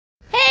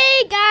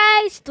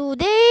guys,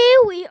 today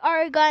we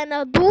are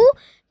gonna do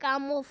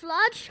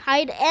camouflage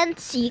hide and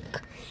seek.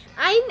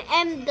 I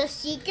am the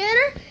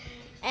seeker,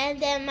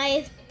 and then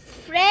my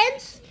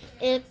friends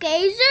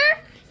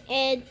Kaiser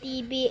and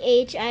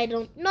TBH I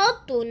don't know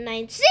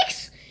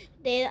 296.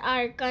 They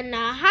are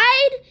gonna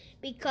hide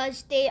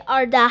because they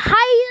are the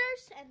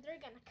hiders and they're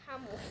gonna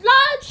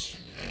camouflage.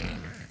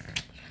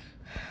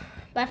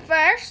 But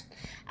first,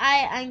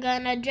 I am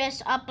gonna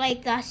dress up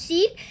like the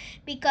seek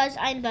because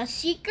I'm the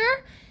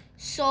seeker.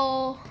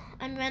 So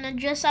I'm gonna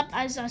dress up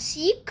as a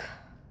seek.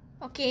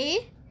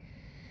 Okay,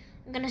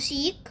 I'm gonna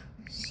seek.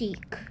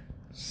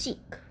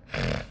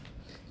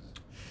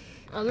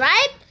 All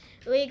right,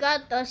 we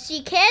got the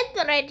seek head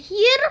right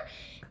here,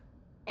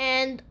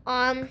 and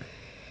all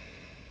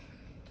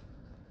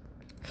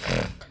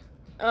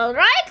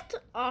right,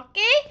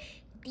 okay.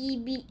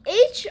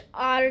 TBH,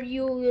 are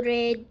you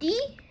ready?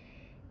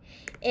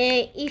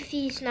 If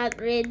he's not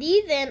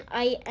ready, then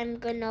I am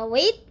gonna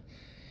wait.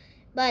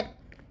 But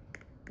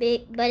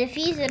if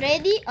he's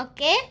ready,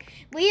 okay,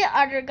 we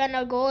are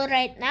gonna go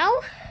right now.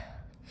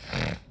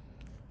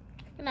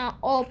 Gonna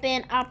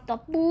open up the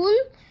pool.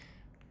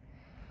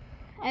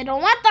 I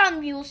don't want the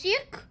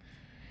music.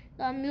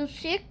 The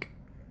music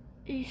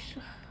is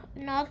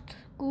not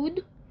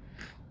good.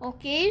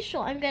 Okay,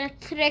 so I'm gonna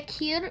check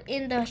here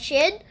in the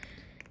shed.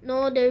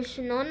 No, there's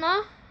none.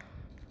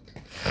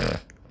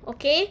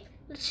 Okay,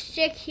 let's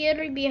check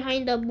here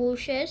behind the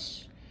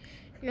bushes.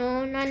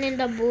 No, none in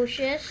the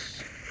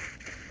bushes.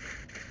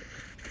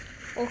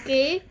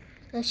 Okay,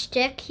 let's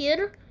check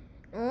here.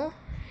 No,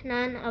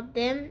 none of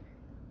them.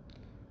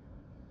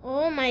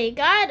 Oh my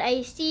God,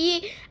 I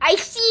see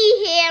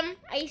him.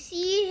 I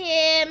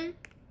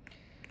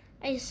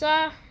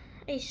saw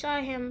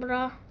him,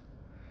 bro.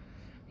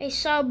 I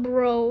saw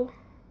bro.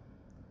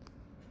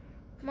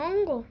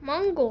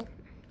 Mongo.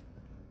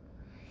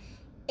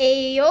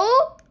 Ayo,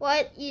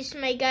 what is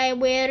my guy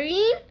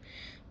wearing?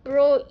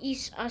 Bro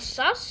is a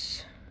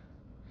sus.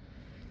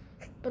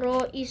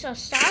 Bro is a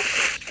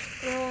sus.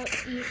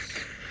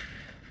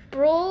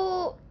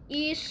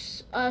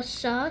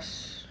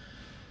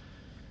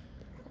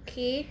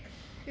 Okay,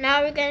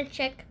 now we're gonna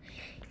check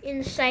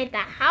inside the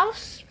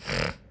house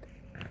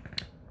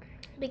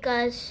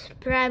because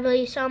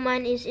probably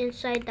someone is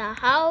inside the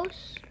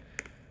house.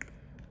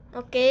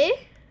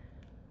 Okay,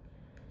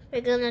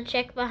 we're gonna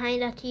check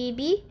behind the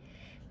TV.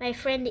 My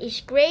friend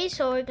is gray,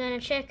 so we're gonna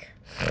check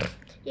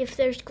if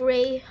there's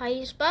gray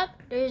hiding spot.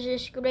 There's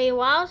this gray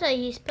wall, so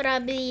he's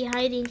probably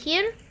hiding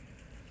here.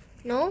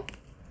 No.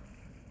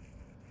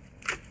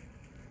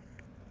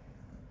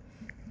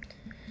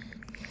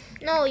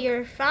 No,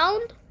 you're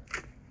found.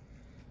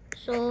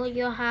 So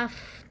you have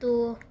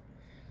to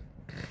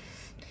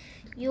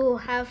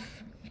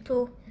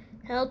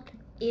help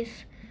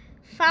if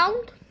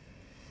found.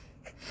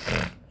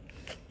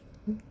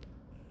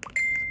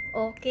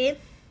 Okay.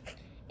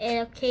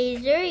 And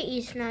Kaiser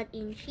is not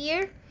in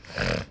here.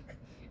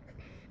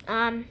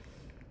 Gonna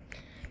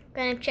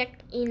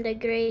check in the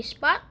gray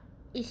spot.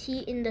 Is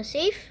he in the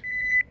safe?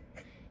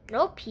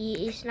 Nope,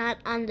 he is not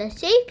on the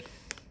safe.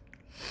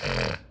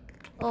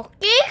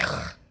 Okay.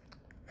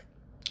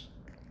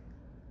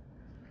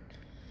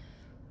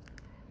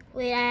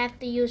 Wait, I have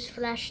to use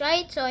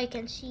flashlight so I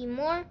can see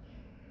more.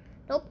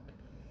 Nope.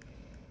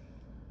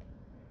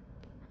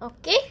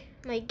 Okay,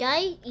 my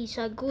guy is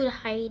a good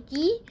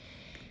hiding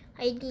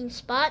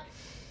spot.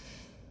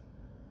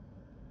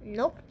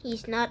 Nope,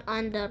 he's not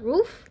on the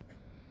roof.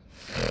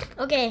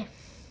 Okay,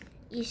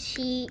 is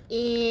he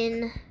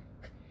in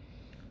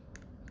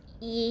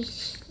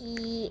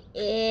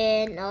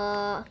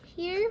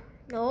here?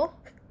 No.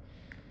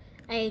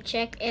 I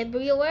check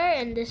everywhere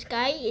and this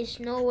guy is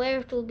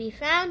nowhere to be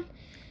found.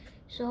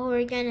 So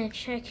we're gonna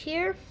check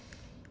here.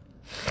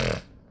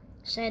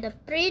 Side the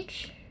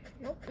fridge.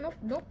 Nope.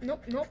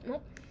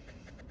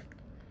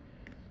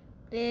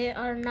 They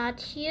are not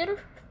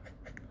here.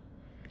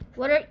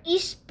 Where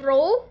is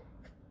bro?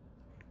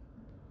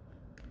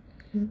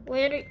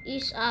 Where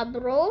is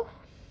bro?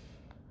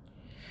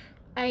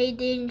 I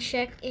didn't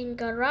check in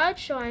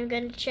garage, so I'm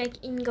gonna check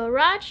in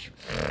garage.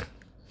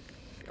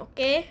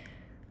 Okay.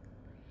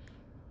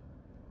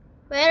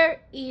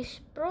 Where is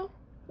bro?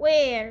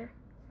 Where?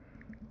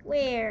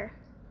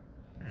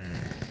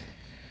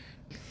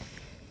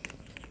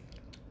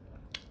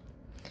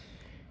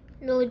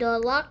 No, the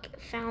lock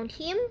found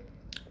him.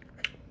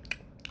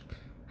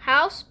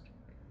 House.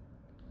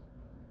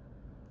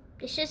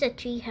 This is a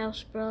tree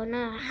house, bro,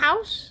 not a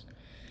house.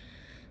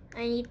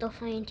 I need to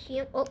find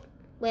him. Oh,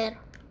 where,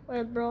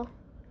 bro?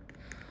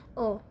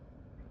 Oh,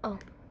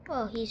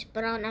 he's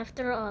brown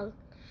after all.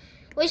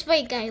 Where's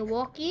my guy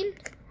walking?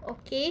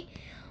 Okay.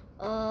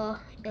 El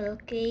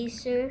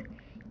Kaiser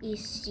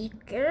is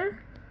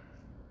seeker.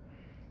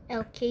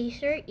 El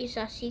Kaiser is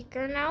a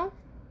seeker now.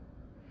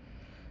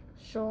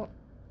 So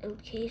El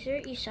Kaiser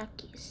is a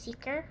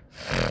seeker.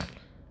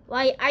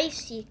 Why I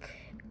seek?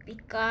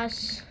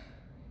 Because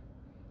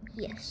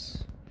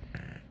yes.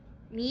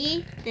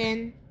 Me,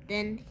 then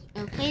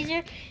El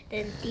Kaiser,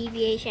 then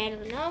TBH, I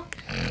don't know.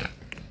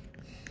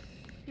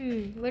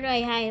 Where do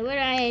I hide? Where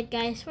do I hide,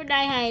 guys? Where do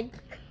I hide?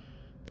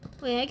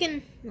 Wait, I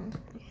can... No.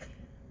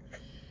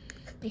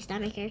 My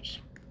stomach hurts.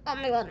 Oh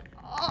my god.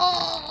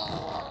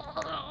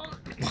 Oh.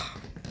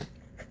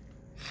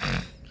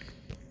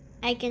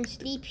 I can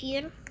sleep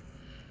here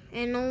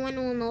and no one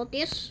will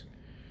notice.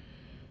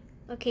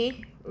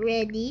 Okay,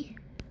 ready.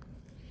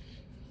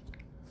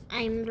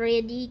 I'm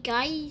ready,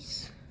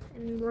 guys.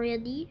 I'm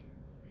ready.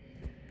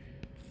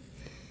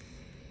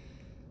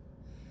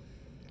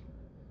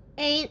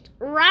 Ain't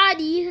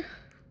ready.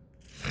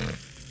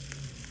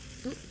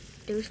 Oh,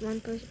 there's one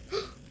person.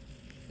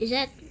 Is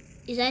that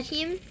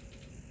him?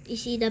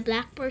 Is he the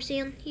black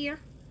person here?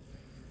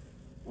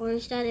 Or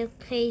is that a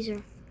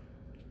phaser?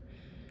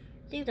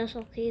 I think that's a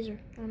phaser.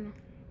 I don't know.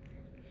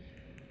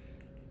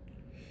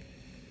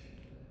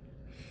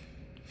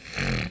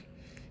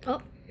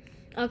 Oh,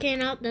 okay,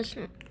 no, that's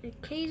not a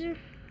phaser.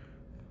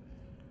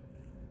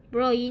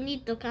 Bro, you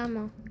need the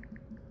camo.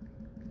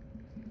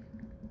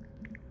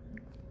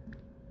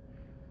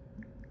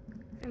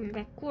 I'm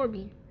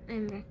recording,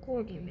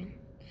 man.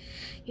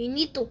 You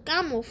need to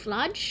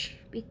camouflage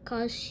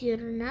because you're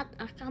not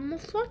a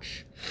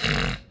camouflage.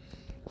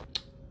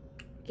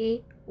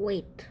 Okay,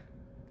 wait,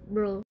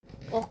 bro.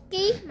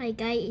 Okay, my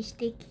guy is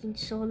taking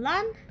so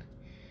long.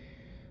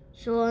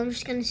 So I'm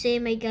just gonna say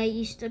my guy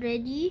is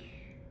ready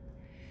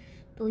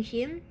to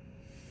him.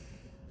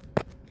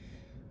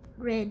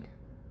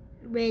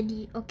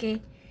 Ready,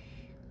 okay.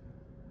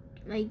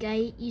 My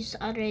guy is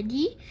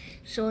already.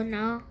 So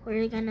now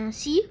we're gonna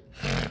see.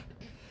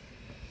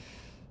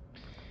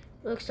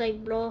 Looks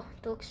like bro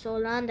took so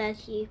long that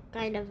he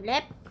kind of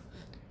left.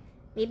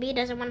 Maybe he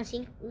doesn't want to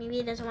sing. Maybe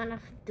he doesn't want to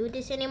do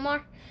this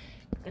anymore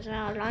because of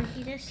how long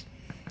he is.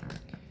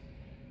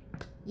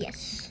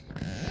 Yes.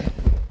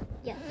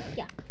 Yeah.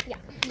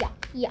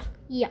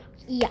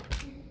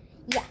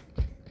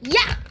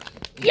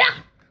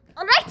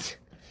 All right.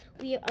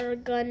 We are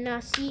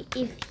gonna see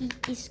if he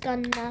is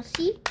gonna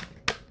see.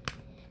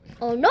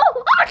 Oh no!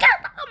 Oh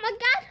my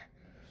god!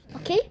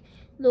 Okay.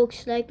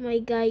 Looks like my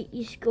guy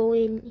is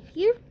going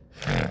here.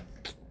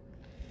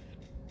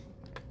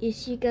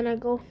 Is he gonna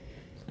go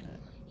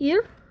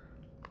here?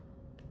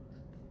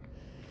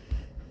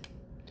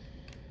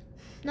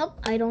 Nope,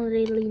 I don't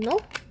really know.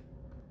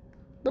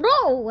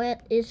 Bro,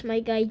 what is my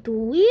guy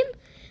doing?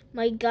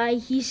 My guy,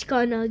 he's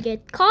gonna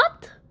get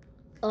caught.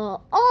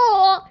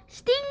 Oh,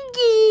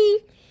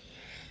 stinky!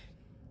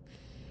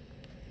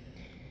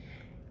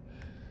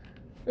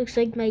 Looks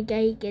like my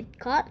guy get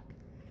caught.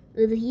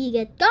 Will he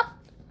get caught?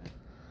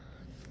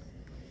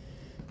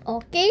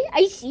 Okay,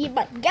 I see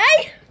my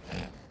guy.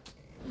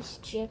 He's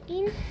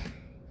checking.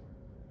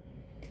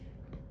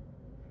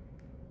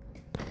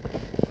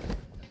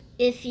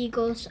 If he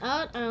goes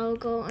out, I'll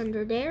go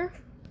under there.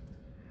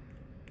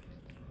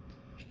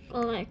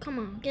 Alright, come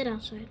on, get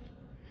outside.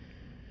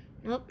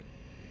 Nope.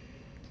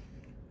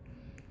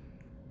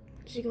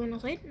 Is he going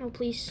outside? No,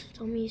 please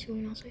tell me he's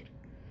going outside.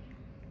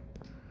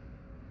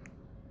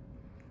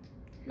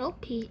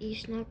 Nope, he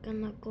is not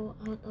gonna go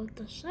out of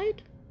the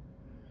side.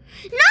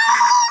 No!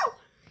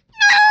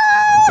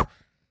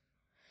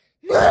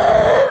 No!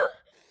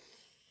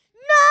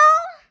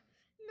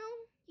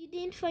 You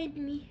didn't find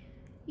me.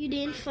 You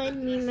didn't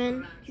find me,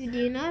 man. You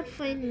did not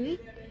find me.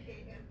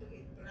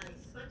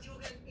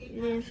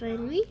 You didn't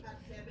find me.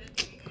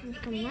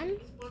 Come on.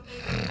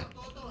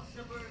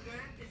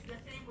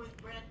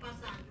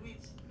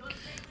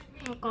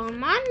 Oh,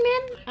 come on,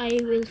 man. I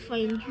will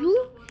find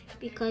you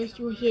because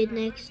you hid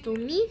next to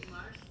me.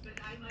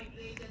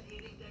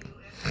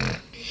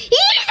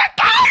 He's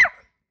a car!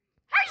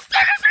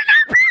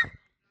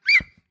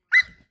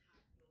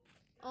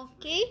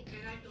 Okay.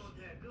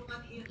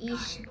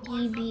 It's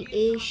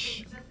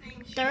TBH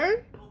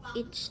turn.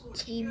 It's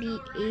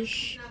TBH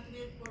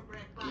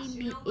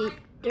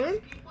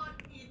turn.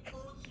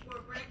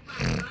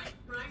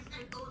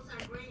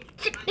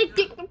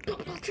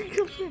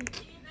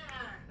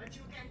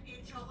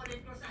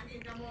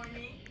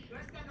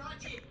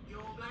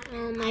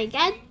 Oh my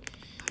god.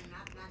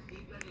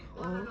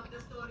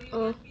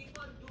 Oh.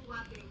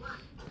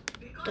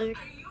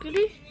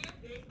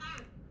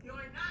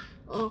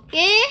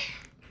 Okay.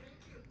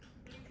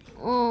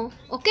 Oh,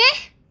 okay.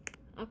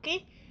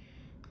 Okay.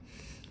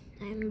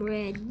 I'm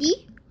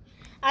ready.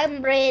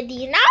 I'm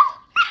ready now.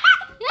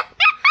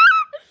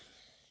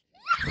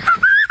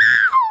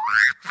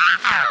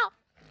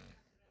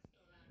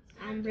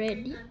 I'm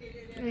ready.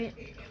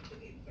 Wait.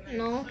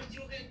 No.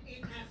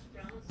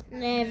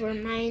 Never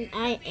mind.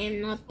 I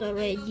am not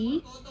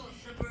ready.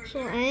 So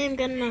I am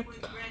gonna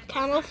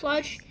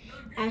camouflage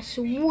as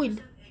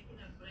wood.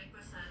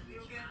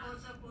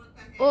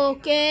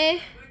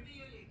 Okay.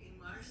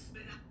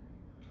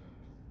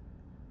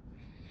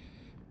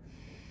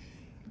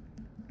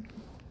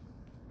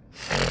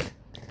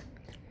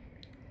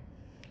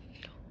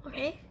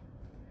 Okay.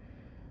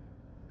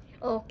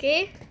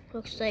 Okay.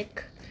 Looks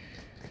like.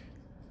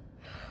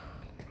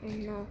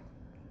 No.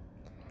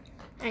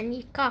 I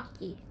need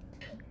cocky.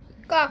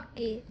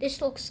 Cocky.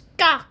 This looks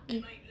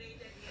cocky.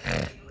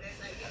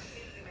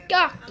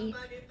 Cocky.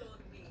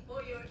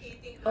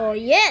 Oh,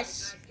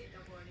 yes.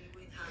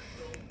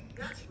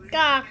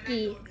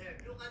 Cocky.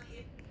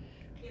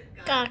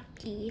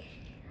 Cocky.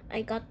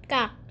 I got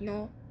cock.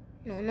 No.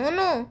 No, no,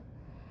 no.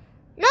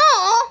 No!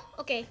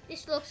 Okay,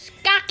 this looks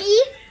cocky.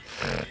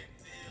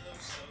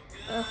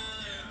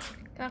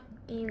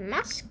 Cocky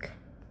mask.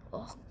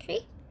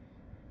 Okay.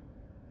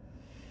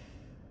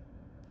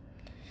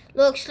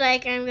 Looks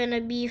like I'm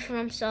gonna be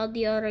from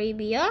Saudi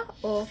Arabia.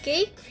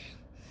 Okay.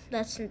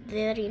 That's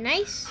very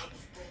nice.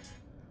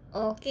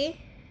 Okay.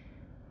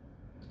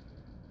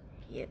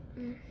 Yep.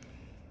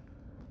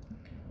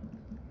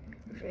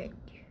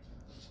 Ready.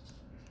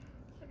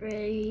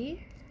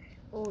 Ready.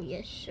 Oh,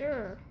 yes,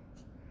 sir.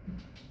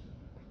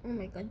 Oh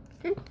my god.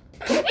 No,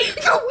 wait.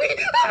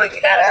 Oh my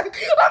god.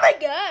 Oh my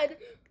god.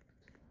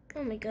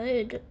 Oh my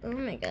god.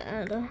 Oh my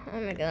god.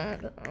 Oh my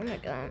god. Oh my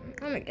god.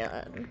 Oh my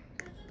god.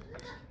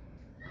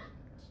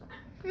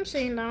 I'm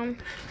sitting down.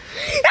 Oh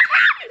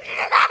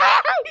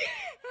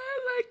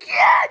my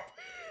god.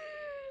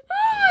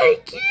 Oh my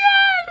god.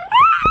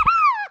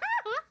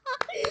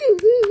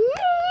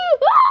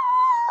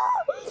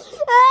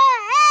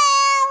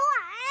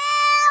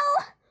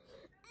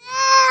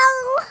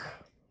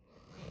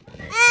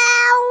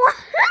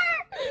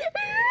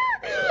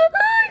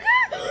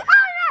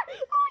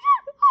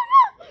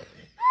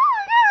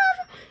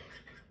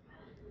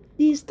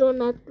 Please do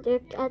not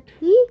look at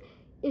me.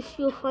 If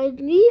you find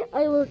me,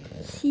 I will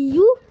see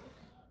you.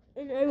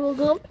 And I will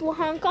go to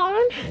Hong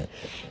Kong.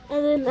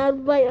 And then I'll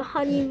buy a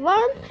honey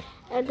bun.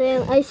 And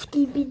then I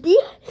skibidi.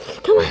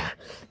 Come on.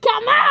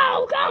 Come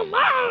on. Come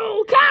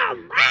on.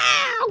 Come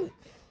on.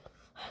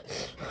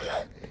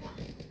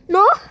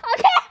 No?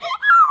 Okay.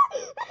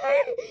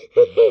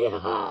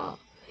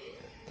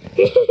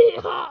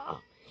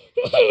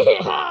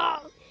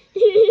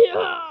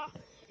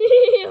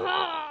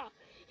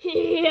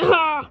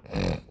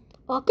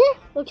 Okay,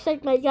 looks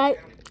like my guy,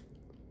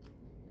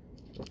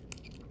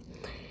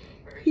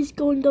 he's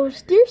going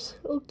downstairs.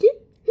 Okay.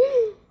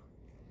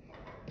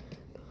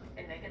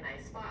 And make a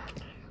nice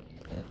spot.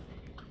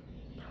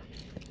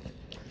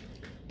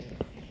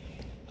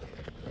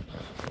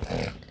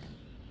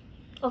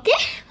 Okay.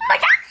 Oh my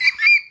god.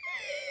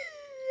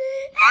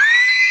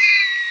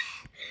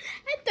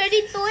 I'm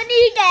turning to an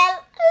eagle.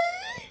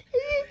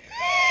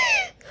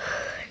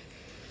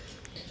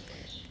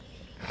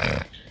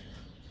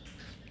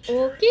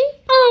 Okay.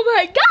 Oh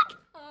my god.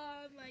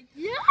 Oh my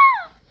god.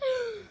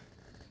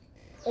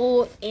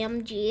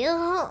 OMG.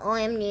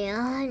 OMG.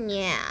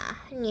 Yeah.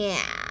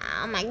 Yeah.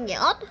 Oh my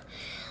god.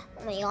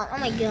 Oh my god. Oh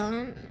my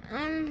god.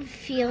 I'm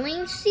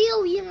feeling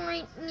silly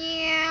right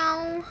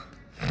now.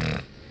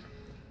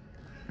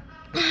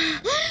 Where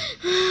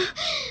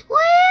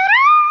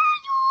are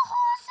you,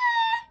 Jose?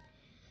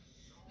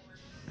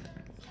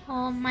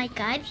 Oh my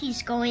god,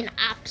 he's going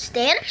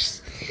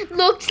upstairs.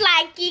 Looks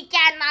like he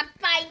cannot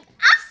find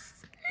us.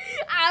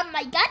 Oh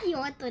my god, he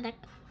went to the...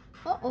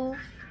 Uh-oh.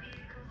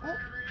 Oh.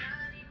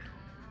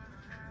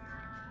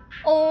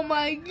 Oh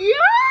my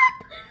god.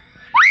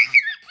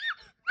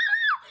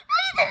 No,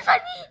 you didn't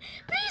find me.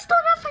 Please do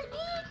not find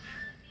me.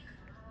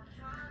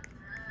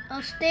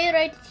 I'll stay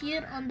right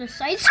here on the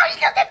side so you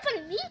don't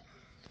find me.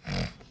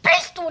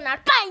 Please do not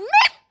find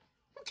me.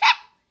 Okay?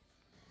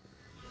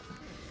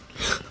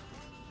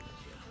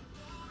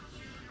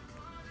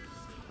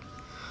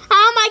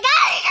 Oh my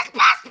god, he just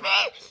passed me.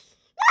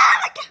 Oh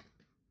my god.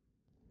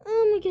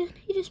 Oh my god,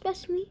 he just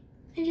passed me.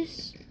 I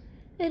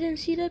didn't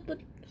see that, but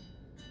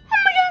oh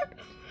my god.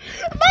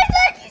 My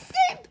leg is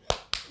saved.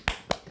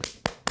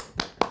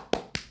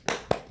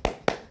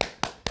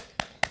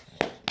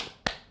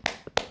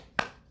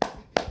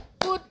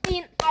 Good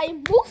thing I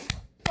moved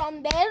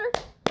from there.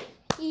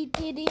 He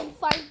didn't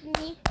find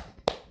me.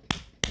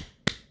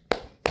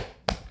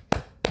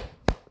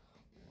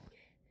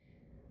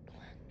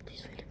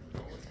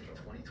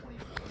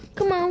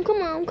 Come on,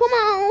 come on, come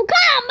on,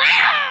 come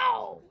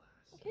on!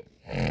 Okay.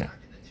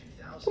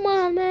 Come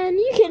on, man,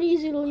 you can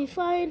easily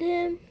find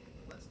him.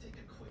 Let's take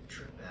a quick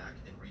trip back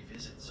and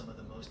revisit some of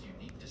the most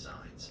unique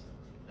designs.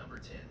 Number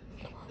 10,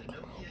 the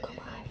Nokia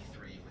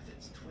N93 with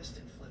its twist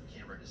and flip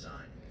camera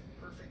design,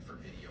 perfect for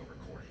video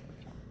recording.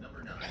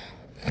 Number 9,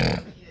 the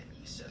Nokia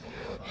E7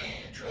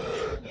 providing a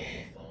traditional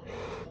mobile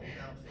phone with a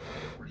fold-out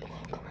 40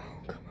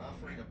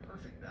 offering a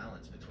perfect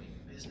balance between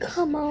business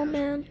Come and on,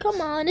 man, casual come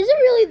use. on. Is it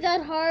really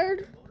that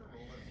hard?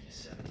 Motorola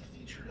V7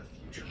 featured a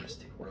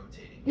futuristic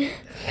rotating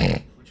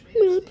head, which made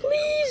it stand out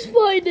Please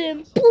find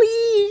him.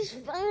 Please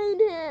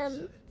find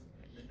him.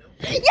 The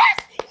Nokia Yes!